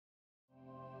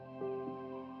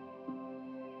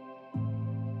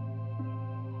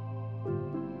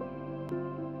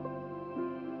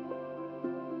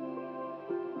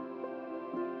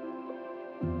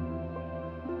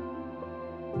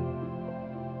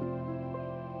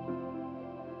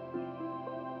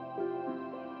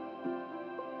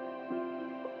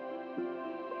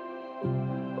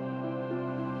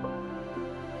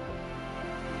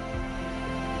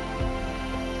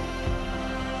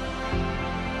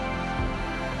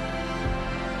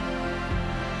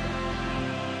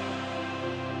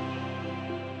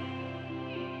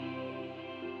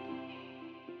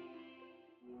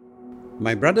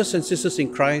My brothers and sisters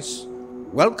in Christ,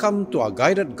 welcome to our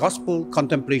guided Gospel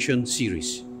Contemplation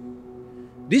series.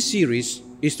 This series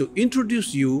is to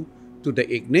introduce you to the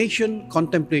Ignatian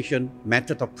Contemplation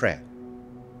method of prayer.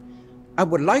 I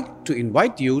would like to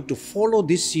invite you to follow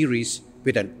this series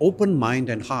with an open mind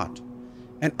and heart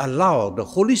and allow the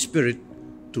Holy Spirit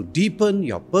to deepen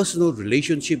your personal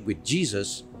relationship with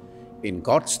Jesus in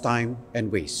God's time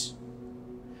and ways.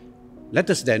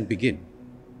 Let us then begin.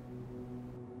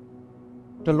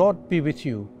 The Lord be with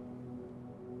you.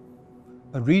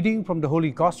 A reading from the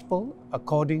Holy Gospel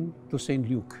according to St.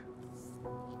 Luke.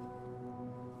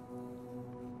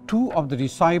 Two of the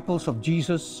disciples of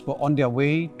Jesus were on their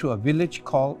way to a village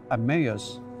called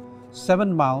Emmaus,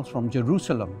 7 miles from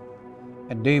Jerusalem,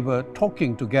 and they were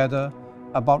talking together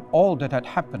about all that had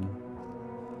happened.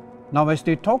 Now as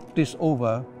they talked this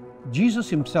over, Jesus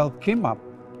himself came up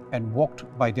and walked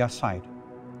by their side.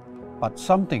 But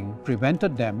something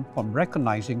prevented them from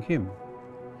recognizing him.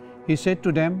 He said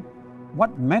to them,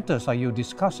 "What matters are you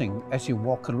discussing as you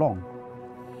walk along?"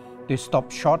 They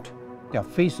stopped short, their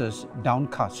faces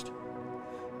downcast.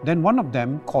 Then one of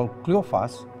them, called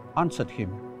Cleophas, answered him,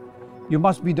 "You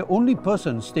must be the only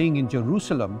person staying in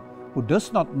Jerusalem who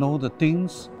does not know the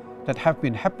things that have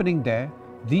been happening there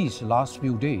these last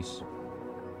few days."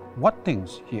 "What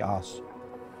things?" he asked.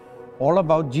 "All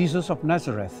about Jesus of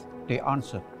Nazareth," they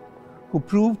answered, "who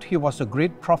proved he was a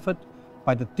great prophet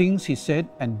by the things he said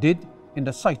and did in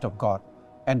the sight of God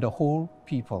and the whole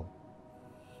people,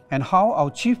 and how our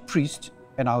chief priests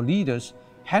and our leaders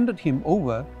handed him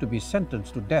over to be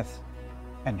sentenced to death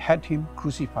and had him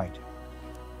crucified.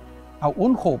 Our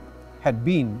own hope had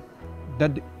been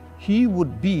that he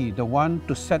would be the one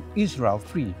to set Israel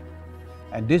free.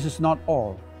 And this is not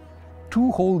all.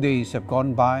 2 whole days have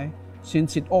gone by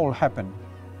since it all happened,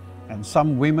 and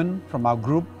some women from our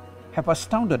group have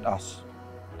astounded us.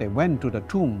 They went to the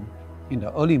tomb in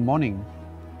the early morning,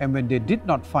 and when they did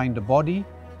not find the body,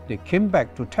 they came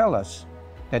back to tell us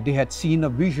that they had seen a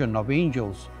vision of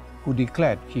angels who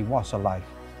declared he was alive.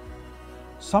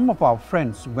 Some of our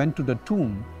friends went to the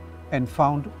tomb and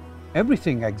found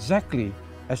everything exactly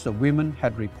as the women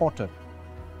had reported,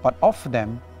 but of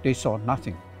them they saw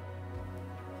nothing."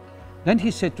 Then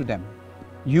he said to them,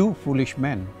 "You foolish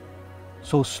men,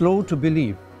 so slow to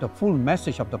believe the full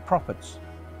message of the prophets.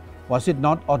 Was it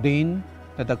not ordained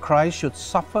that the Christ should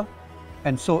suffer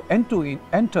and so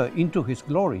enter into his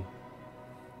glory?"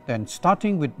 Then,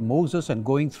 starting with Moses and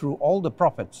going through all the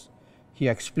prophets, he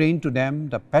explained to them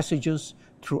the passages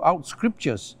throughout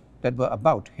scriptures that were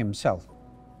about himself.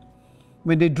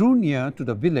 When they drew near to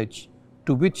the village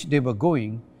to which they were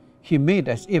going, he made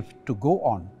as if to go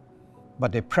on,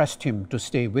 but they pressed him to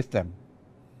stay with them.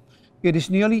 "It is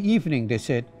nearly evening," they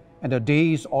said, "and the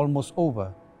day is almost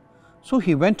over." So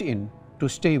he went in to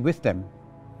stay with them.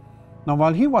 Now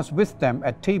while he was with them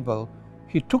at table,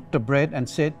 he took the bread and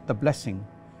said the blessing.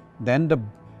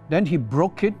 Then he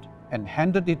broke it and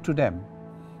handed it to them,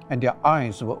 and their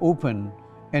eyes were opened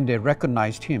and they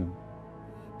recognized him,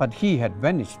 but he had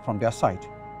vanished from their sight.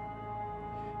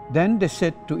 Then they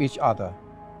said to each other,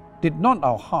 "Did not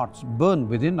our hearts burn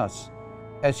within us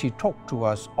as he talked to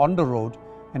us on the road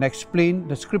and explained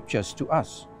the scriptures to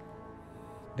us?"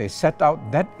 They set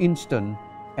out that instant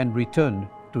and returned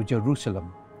to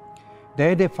Jerusalem.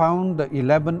 There they found the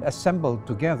 11 assembled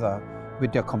together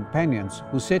with their companions,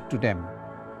 who said to them,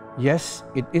 "Yes,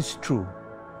 it is true.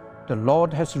 The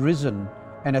Lord has risen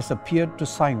and has appeared to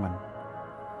Simon."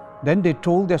 Then they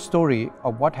told their story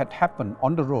of what had happened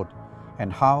on the road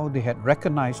and how they had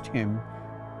recognized him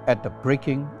at the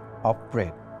breaking of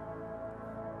bread.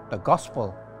 The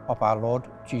Gospel of our Lord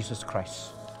Jesus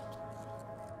Christ.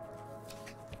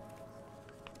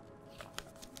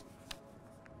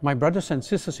 My brothers and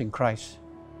sisters in Christ,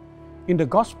 in the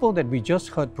Gospel that we just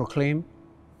heard proclaimed,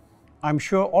 I'm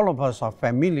sure all of us are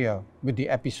familiar with the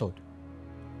episode.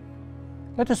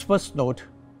 Let us first note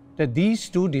that these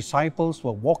 2 disciples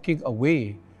were walking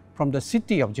away from the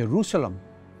city of Jerusalem.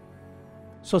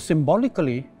 So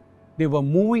symbolically, they were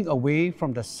moving away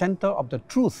from the center of the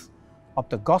truth of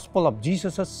the gospel of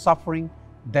Jesus' suffering,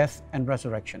 death, and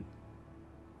resurrection.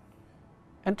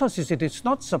 And thus it is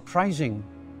not surprising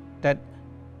that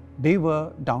they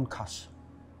were downcast.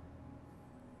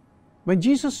 When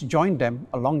Jesus joined them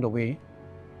along the way,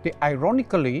 they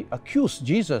ironically accused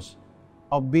Jesus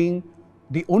of being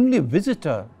the only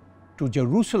visitor to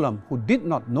Jerusalem who did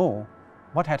not know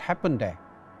what had happened there.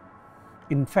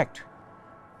 In fact,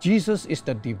 Jesus is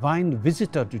the divine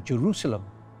visitor to Jerusalem,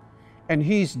 and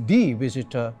he is the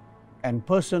visitor and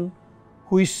person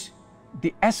who is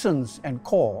the essence and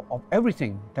core of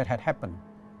everything that had happened.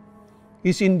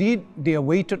 is indeed the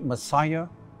awaited Messiah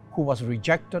who was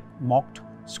rejected, mocked,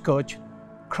 scourged,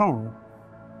 crowned,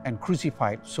 and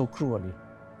crucified so cruelly.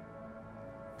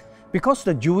 Because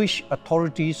the Jewish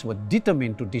authorities were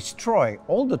determined to destroy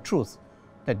all the truth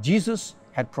that Jesus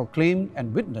had proclaimed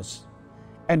and witnessed,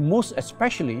 and most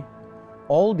especially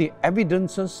all the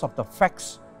evidences of the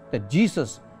facts that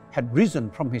Jesus had risen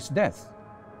from his death,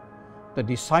 the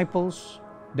disciples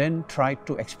then tried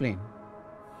to explain.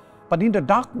 But in the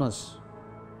darkness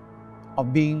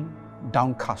of being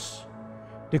downcast,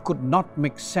 they could not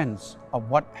make sense of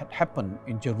what had happened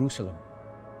in Jerusalem.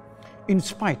 In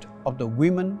spite of the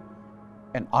women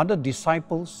and other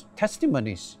disciples'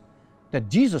 testimonies that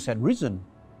Jesus had risen,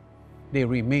 they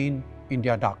remained in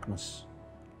their darkness,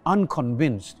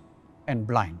 unconvinced and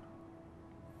blind.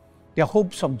 Their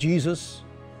hopes of Jesus,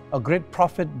 a great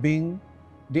prophet being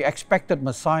the expected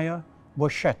Messiah, were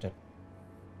shattered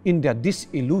in their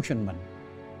disillusionment.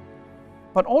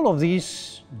 But all of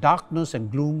these darkness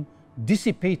and gloom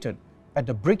dissipated at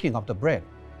the breaking of the bread,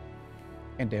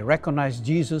 and they recognized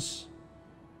Jesus,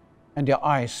 and their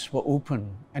eyes were opened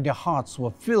and their hearts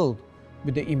were filled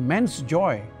with the immense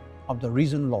joy of the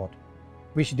risen Lord,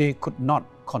 which they could not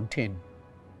contain.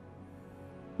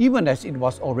 Even as it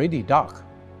was already dark,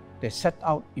 they set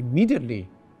out immediately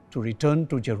to return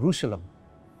to Jerusalem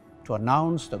to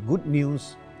announce the good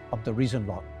news of the risen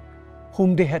Lord,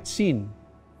 whom they had seen,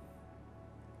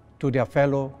 to their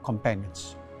fellow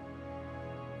companions.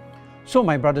 So,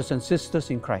 my brothers and sisters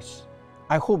in Christ,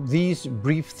 I hope these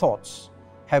brief thoughts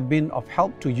have been of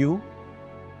help to you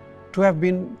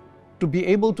to be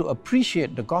able to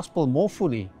appreciate the gospel more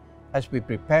fully as we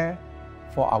prepare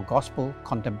for our gospel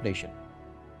contemplation.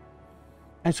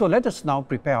 And so let us now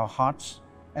prepare our hearts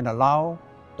and allow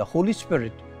the Holy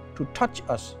Spirit to touch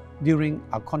us during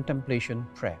our contemplation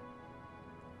prayer.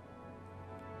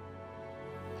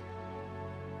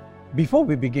 Before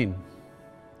we begin,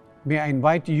 may I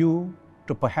invite you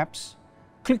to perhaps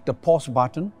click the pause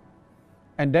button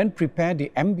and then prepare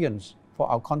the ambience for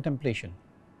our contemplation.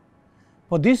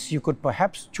 For this, you could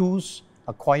perhaps choose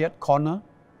a quiet corner,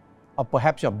 or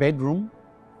perhaps your bedroom,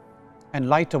 and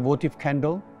light a votive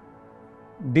candle,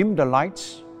 dim the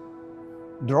lights,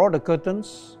 draw the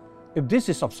curtains, if this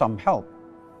is of some help,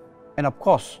 and of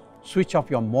course, switch off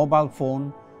your mobile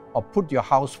phone or put your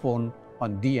house phone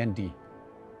on D&D.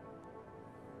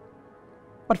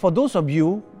 But for those of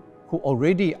you who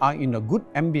already are in a good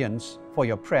ambience for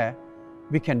your prayer,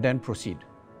 we can then proceed.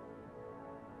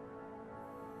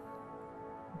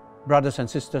 Brothers and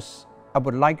sisters, I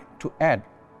would like to add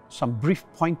some brief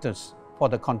pointers for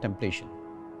the contemplation.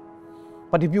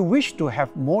 But if you wish to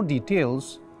have more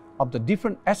details of the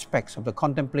different aspects of the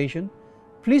contemplation,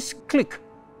 please click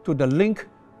to the link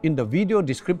in the video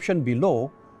description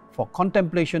below for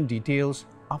contemplation details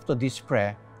after this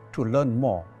prayer to learn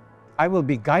more. I will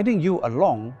be guiding you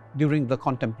along during the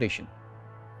contemplation.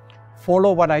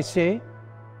 Follow what I say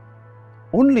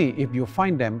only if you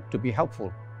find them to be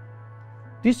helpful.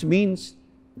 This means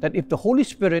that if the Holy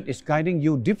Spirit is guiding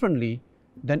you differently,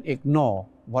 then ignore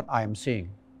what I am saying.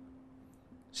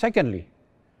 Secondly,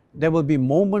 there will be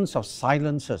moments of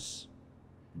silences,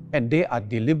 and they are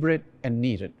deliberate and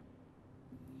needed,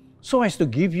 so as to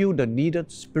give you the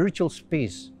needed spiritual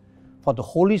space for the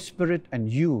Holy Spirit and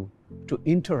you to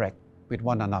interact with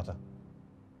one another.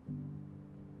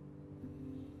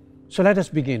 So let us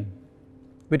begin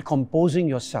with composing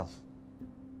yourself.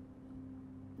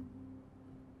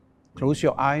 Close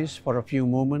your eyes for a few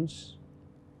moments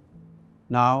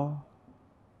now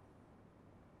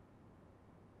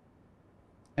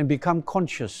and become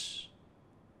conscious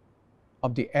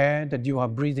of the air that you are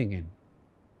breathing in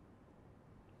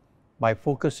by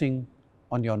focusing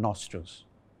on your nostrils.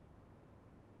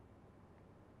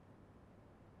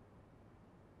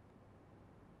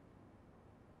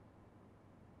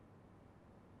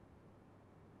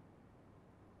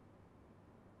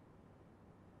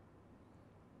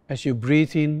 As you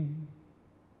breathe in,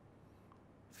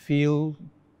 feel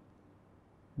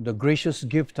the gracious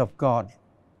gift of God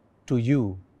to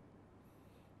you,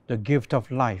 the gift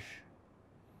of life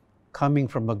coming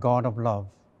from the God of love,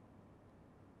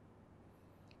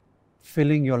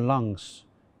 filling your lungs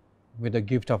with the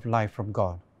gift of life from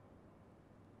God.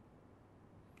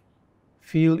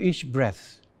 Feel each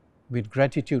breath with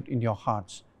gratitude in your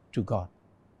hearts to God.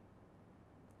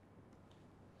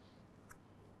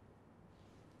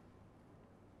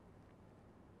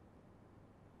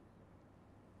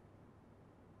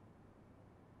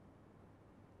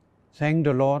 Thank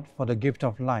the Lord for the gift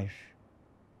of life.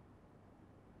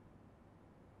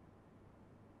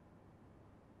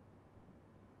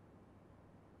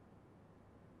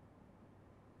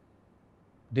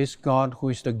 This God who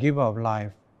is the giver of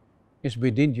life is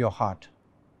within your heart,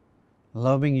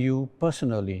 loving you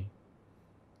personally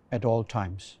at all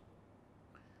times.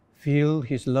 Feel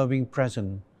His loving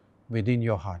presence within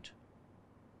your heart.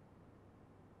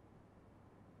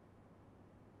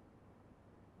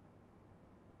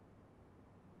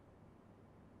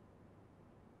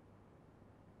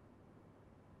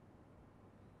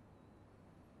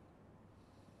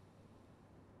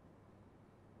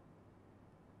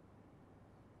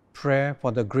 Prayer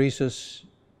for the graces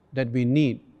that we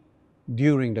need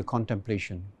during the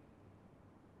contemplation.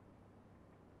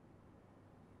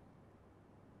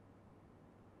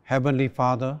 Heavenly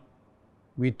Father,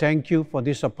 we thank you for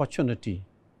this opportunity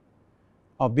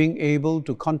of being able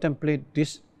to contemplate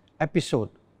this episode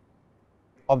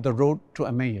of the road to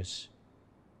Emmaus.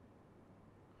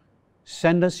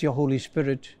 Send us your Holy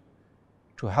Spirit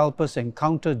to help us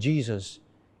encounter Jesus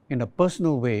in a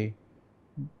personal way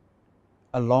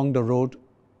along the road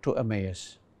to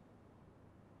Emmaus,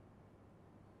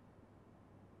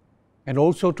 and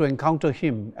also to encounter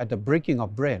Him at the breaking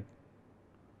of bread,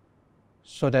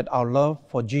 so that our love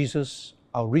for Jesus,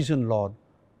 our risen Lord,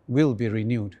 will be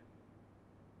renewed.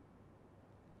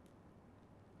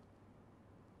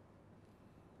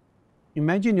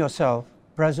 Imagine yourself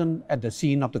present at the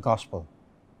scene of the gospel.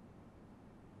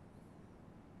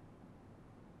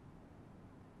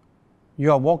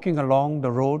 You are walking along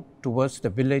the road towards the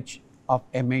village of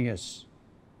Emmaus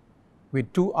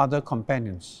with two other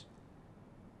companions.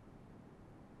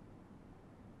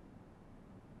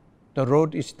 The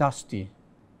road is dusty.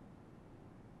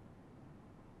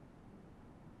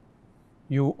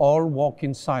 You all walk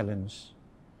in silence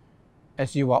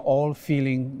as you are all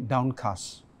feeling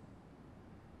downcast.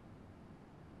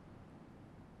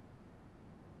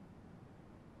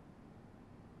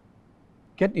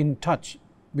 Get in touch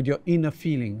with your inner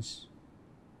feelings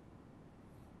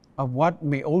of what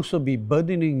may also be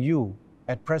burdening you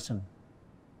at present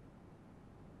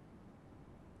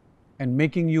and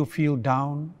making you feel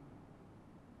down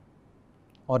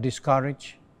or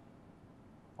discouraged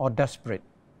or desperate.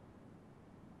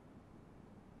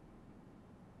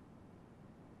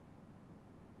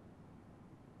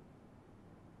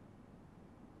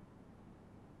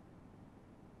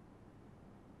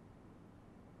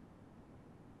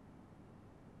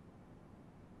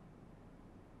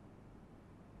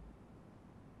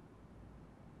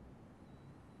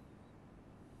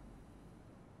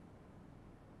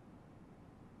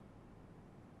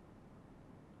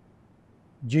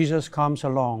 Jesus comes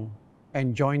along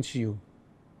and joins you.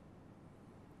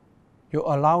 You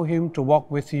allow Him to walk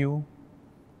with you,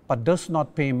 but does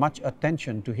not pay much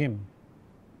attention to Him,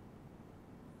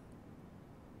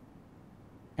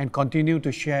 and continue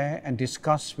to share and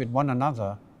discuss with one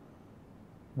another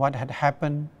what had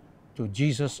happened to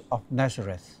Jesus of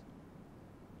Nazareth.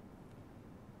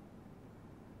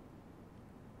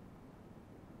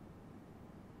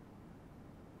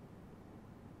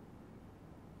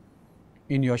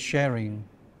 In your sharing,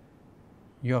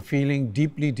 you are feeling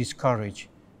deeply discouraged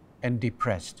and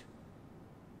depressed.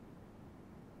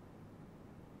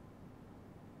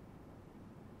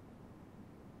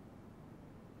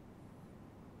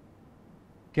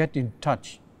 Get in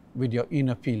touch with your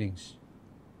inner feelings.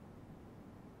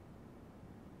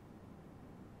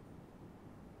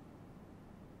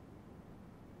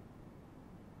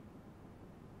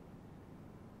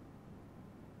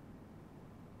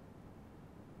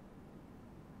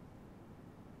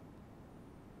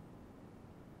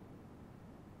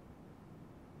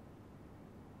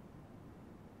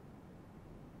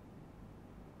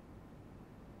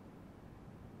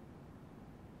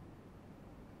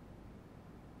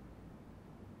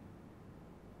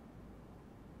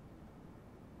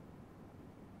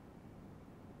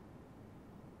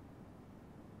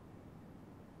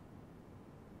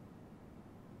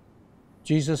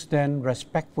 Jesus then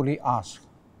respectfully asked,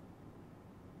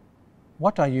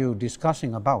 "What are you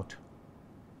discussing about?"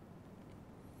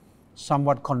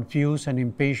 Somewhat confused and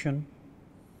impatient,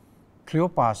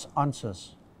 Cleopas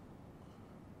answers,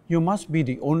 "You must be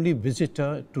the only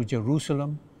visitor to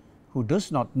Jerusalem who does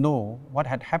not know what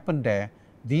had happened there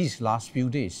these last few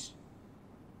days."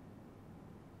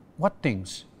 "What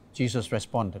things?" Jesus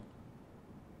responded.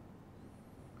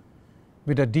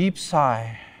 With a deep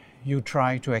sigh, you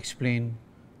try to explain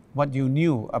what you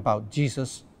knew about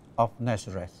Jesus of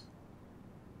Nazareth.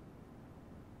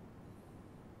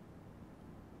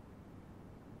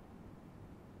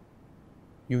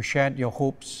 You shared your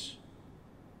hopes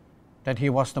that He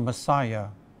was the Messiah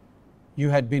you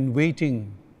had been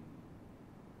waiting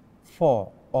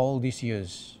for all these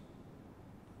years.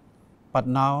 But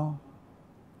now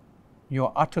You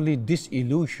are utterly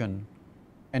disillusioned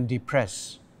and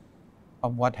depressed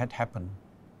of what had happened.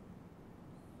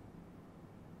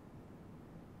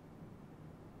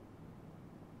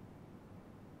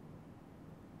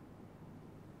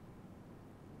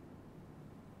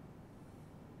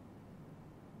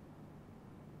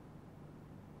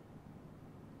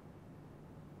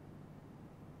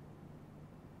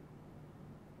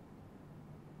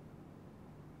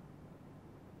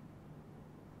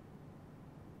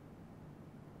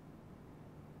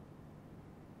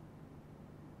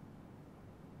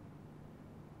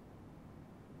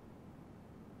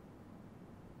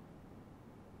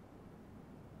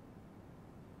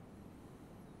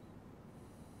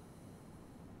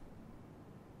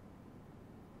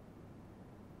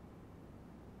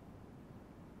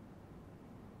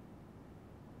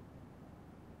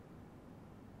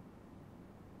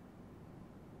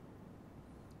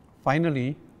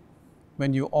 Finally,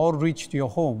 when you all reached your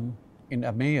home in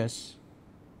Emmaus,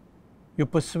 you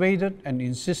persuaded and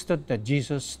insisted that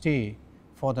Jesus stay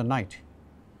for the night,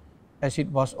 as it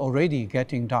was already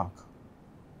getting dark.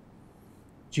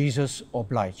 Jesus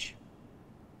obliged.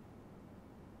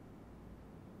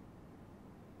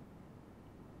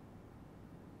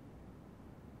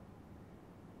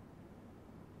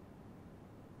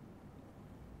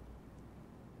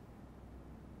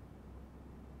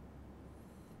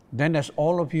 Then, as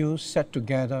all of you sat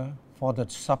together for the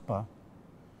supper,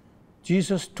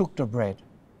 Jesus took the bread,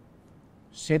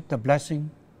 said the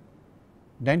blessing,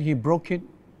 then he broke it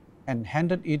and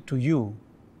handed it to you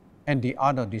and the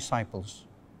other disciples.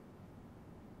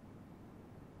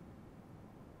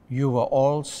 You were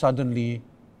all suddenly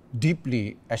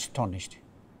deeply astonished.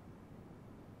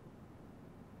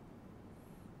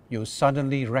 You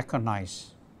suddenly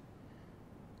recognize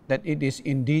that it is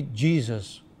indeed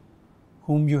Jesus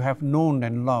whom you have known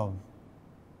and loved.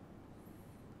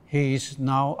 He is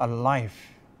now alive.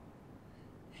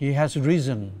 He has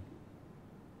risen,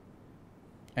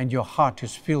 and your heart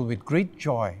is filled with great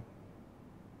joy.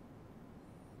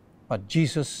 But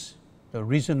Jesus, the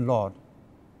risen Lord,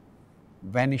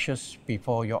 vanishes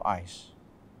before your eyes.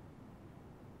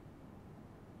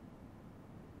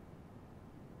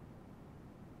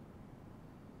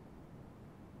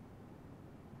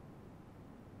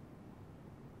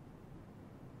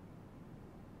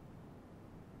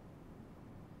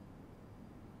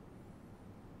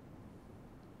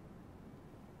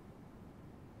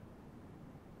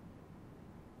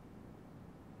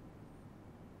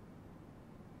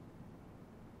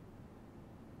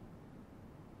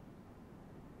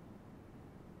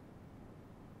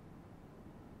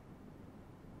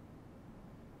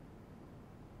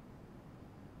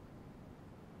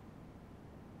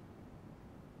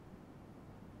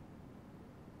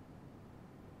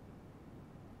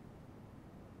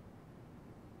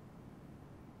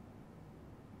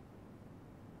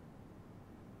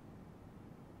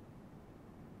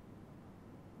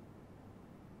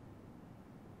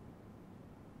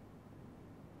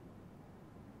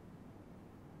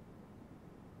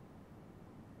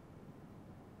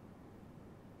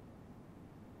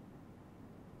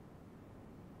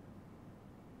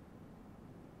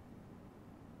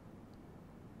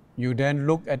 You then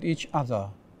look at each other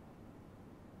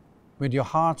with your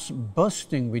hearts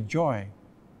bursting with joy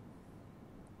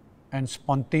and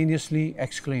spontaneously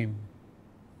exclaim,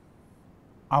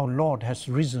 "Our Lord has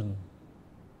risen!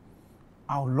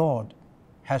 Our Lord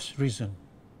has risen!"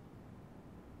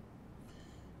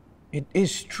 It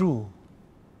is true.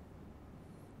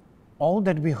 All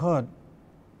that we heard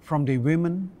from the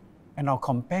women and our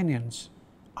companions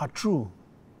are true.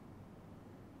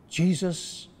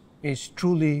 Jesus is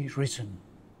truly risen.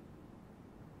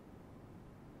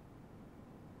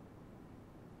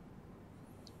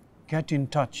 Get in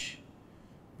touch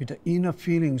with the inner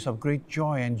feelings of great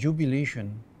joy and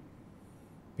jubilation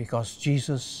because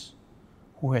Jesus,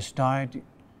 who has died,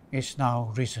 is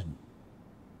now risen.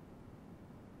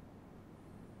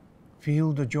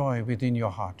 Feel the joy within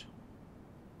your heart.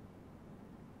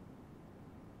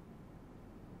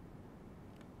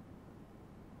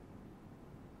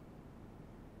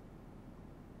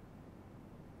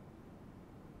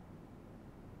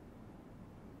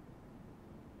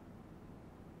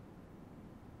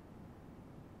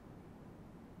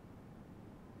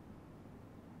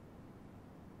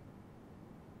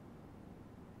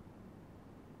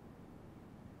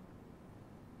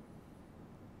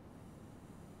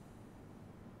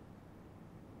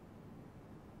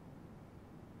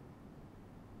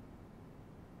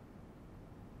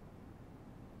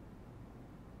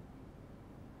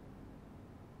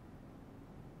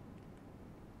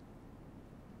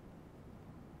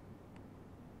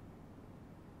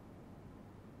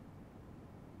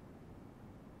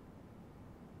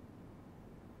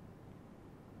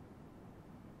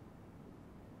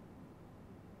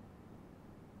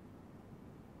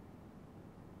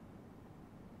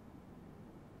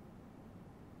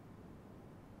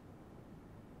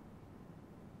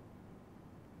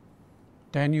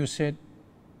 Then you said,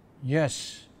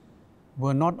 "Yes,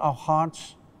 were not our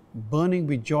hearts burning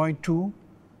with joy too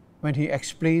when he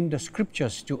explained the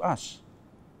scriptures to us?"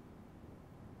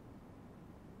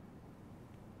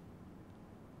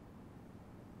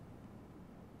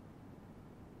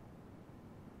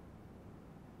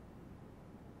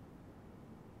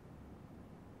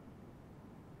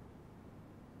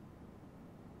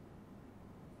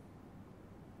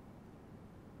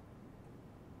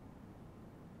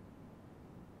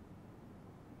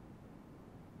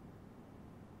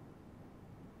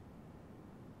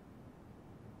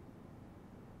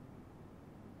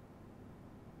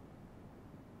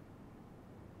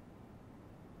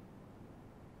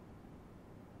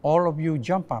 All of you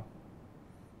jump up,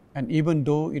 and even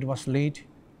though it was late,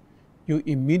 you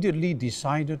immediately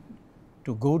decided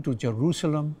to go to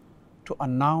Jerusalem to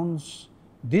announce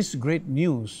this great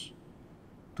news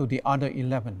to the other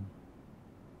 11.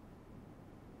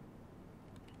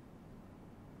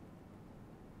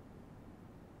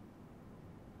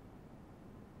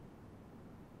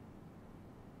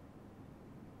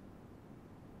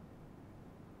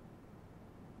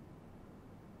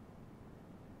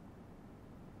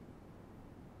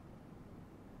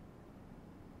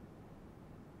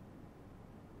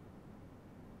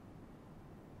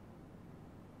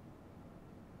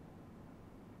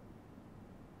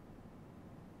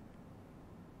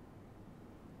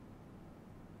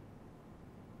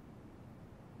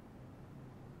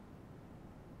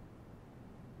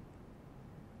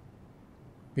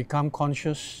 Become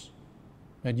conscious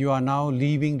that you are now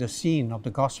leaving the scene of the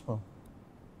gospel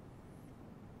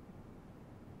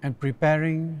and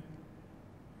preparing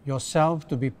yourself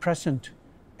to be present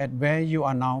at where you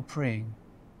are now praying.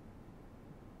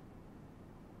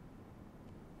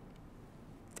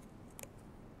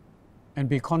 And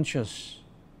be conscious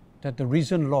that the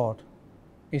risen Lord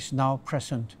is now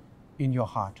present in your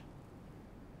heart.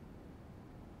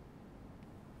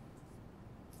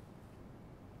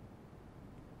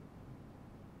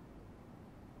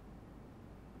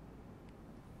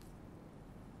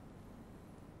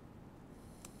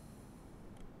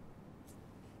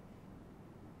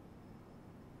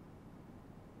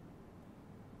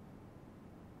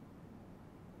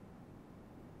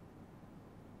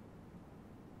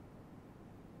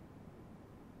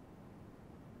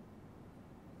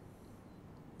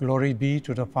 Glory be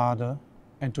to the Father,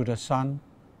 and to the Son,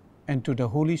 and to the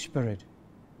Holy Spirit,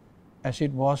 as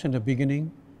it was in the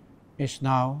beginning, is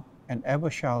now, and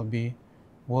ever shall be,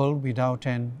 world without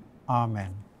end.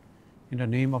 Amen. In the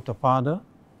name of the Father,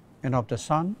 and of the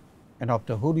Son, and of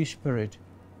the Holy Spirit.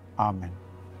 Amen.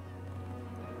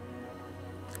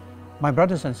 My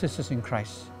brothers and sisters in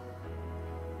Christ,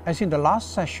 as in the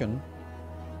last session,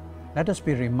 let us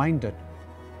be reminded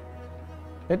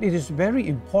that it is very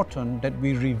important that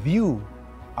we review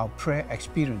our prayer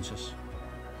experiences.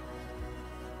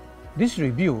 This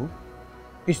review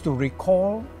is to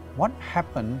recall what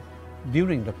happened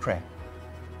during the prayer.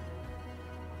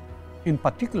 In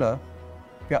particular,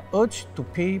 we are urged to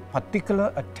pay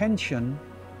particular attention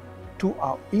to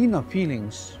our inner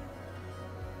feelings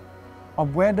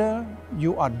of whether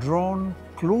you are drawn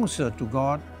closer to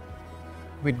God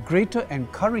with greater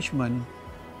encouragement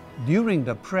during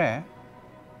the prayer,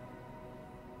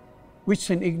 which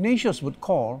St. Ignatius would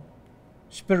call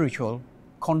spiritual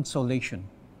consolation.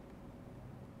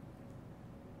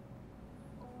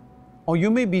 Or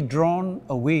you may be drawn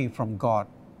away from God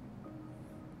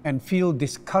and feel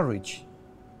discouraged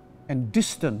and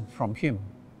distant from Him,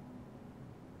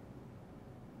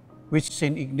 which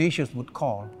St. Ignatius would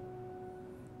call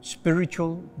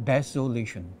spiritual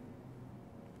desolation.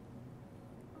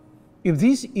 If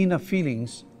these inner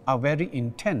feelings are very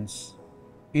intense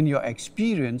in your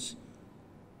experience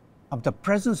of the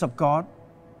presence of God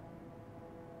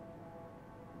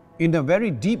in a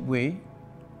very deep way,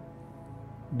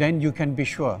 then you can be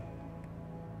sure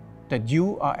that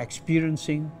you are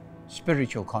experiencing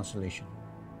spiritual consolation.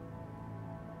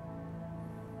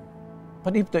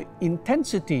 But if the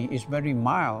intensity is very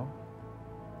mild,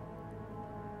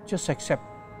 just accept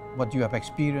what you have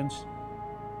experienced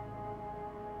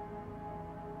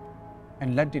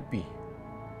and let it be.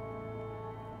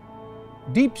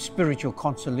 Deep spiritual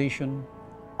consolation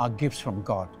are gifts from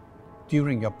God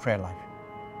during your prayer life.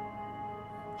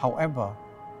 However,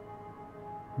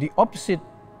 the opposite,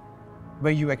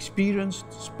 where you experience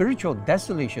spiritual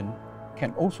desolation,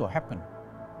 can also happen.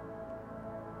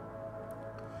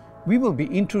 We will be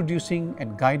introducing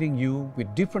and guiding you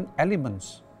with different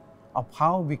elements of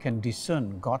how we can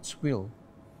discern God's will.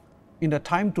 In the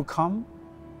time to come,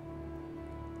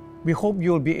 we hope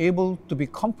you will be able to be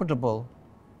comfortable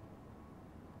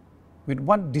with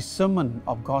what discernment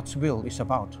of God's will is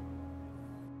about.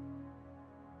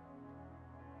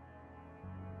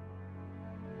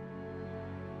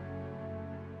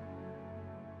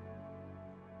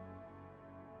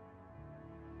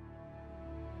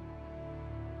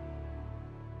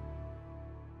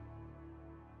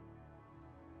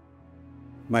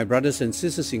 My brothers and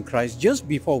sisters in Christ, just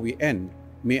before we end,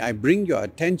 may I bring your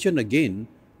attention again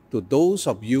to those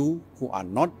of you who are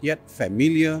not yet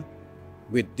familiar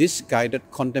with this guided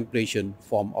contemplation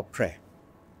form of prayer.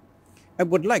 I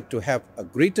would like to have a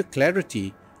greater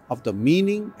clarity of the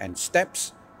meaning and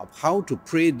steps of how to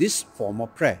pray this form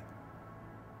of prayer.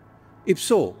 If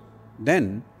so,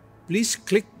 then please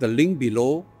click the link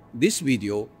below this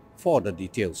video for the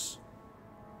details.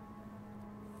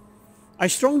 I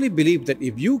strongly believe that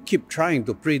if you keep trying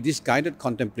to pray this guided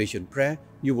contemplation prayer,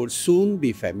 you will soon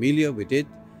be familiar with it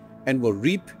and will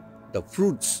reap the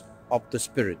fruits of the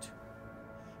Spirit.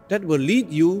 That will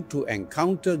lead you to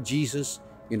encounter Jesus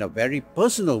in a very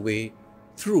personal way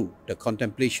through the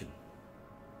contemplation.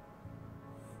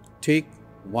 Take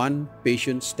one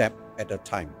patient step at a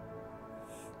time,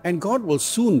 and God will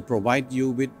soon provide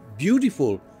you with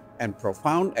beautiful and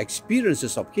profound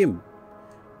experiences of Him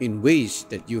in ways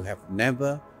that you have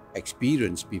never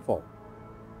experienced before.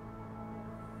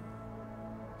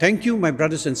 Thank you, my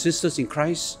brothers and sisters in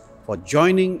Christ, for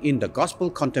joining in the gospel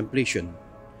contemplation.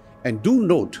 And do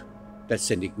note that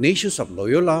St. Ignatius of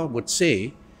Loyola would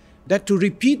say that to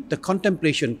repeat the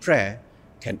contemplation prayer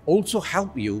can also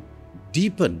help you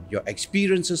deepen your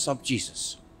experiences of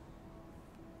Jesus.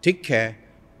 Take care,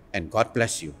 and God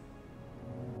bless you.